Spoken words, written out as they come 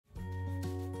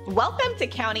Welcome to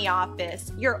County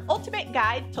Office, your ultimate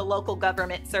guide to local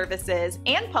government services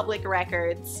and public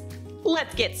records.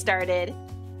 Let's get started.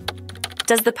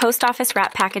 Does the post office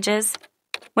wrap packages?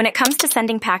 When it comes to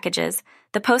sending packages,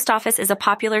 the post office is a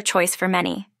popular choice for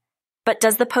many. But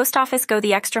does the post office go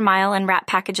the extra mile and wrap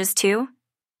packages too?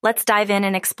 Let's dive in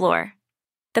and explore.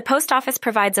 The post office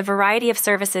provides a variety of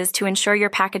services to ensure your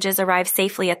packages arrive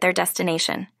safely at their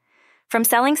destination. From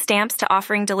selling stamps to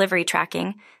offering delivery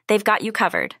tracking, they've got you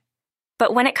covered.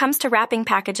 But when it comes to wrapping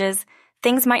packages,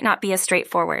 things might not be as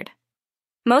straightforward.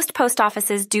 Most post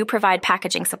offices do provide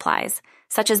packaging supplies,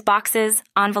 such as boxes,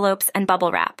 envelopes, and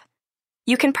bubble wrap.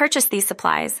 You can purchase these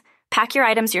supplies, pack your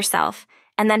items yourself,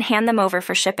 and then hand them over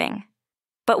for shipping.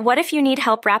 But what if you need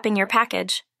help wrapping your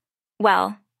package?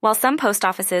 Well, while some post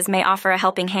offices may offer a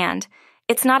helping hand,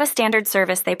 it's not a standard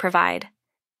service they provide.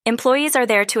 Employees are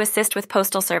there to assist with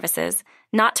postal services,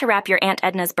 not to wrap your Aunt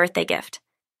Edna's birthday gift.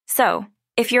 So,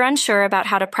 if you're unsure about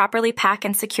how to properly pack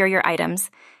and secure your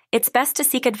items, it's best to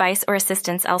seek advice or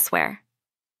assistance elsewhere.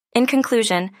 In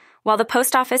conclusion, while the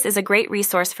post office is a great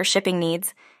resource for shipping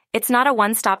needs, it's not a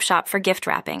one-stop shop for gift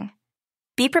wrapping.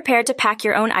 Be prepared to pack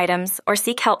your own items or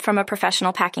seek help from a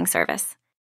professional packing service.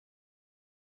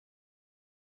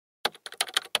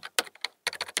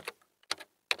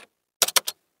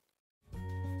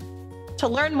 To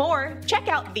learn more, check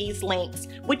out these links,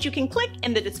 which you can click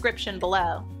in the description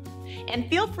below. And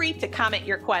feel free to comment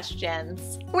your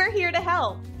questions. We're here to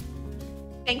help.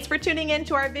 Thanks for tuning in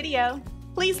to our video.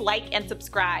 Please like and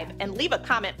subscribe and leave a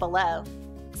comment below.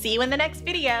 See you in the next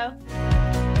video.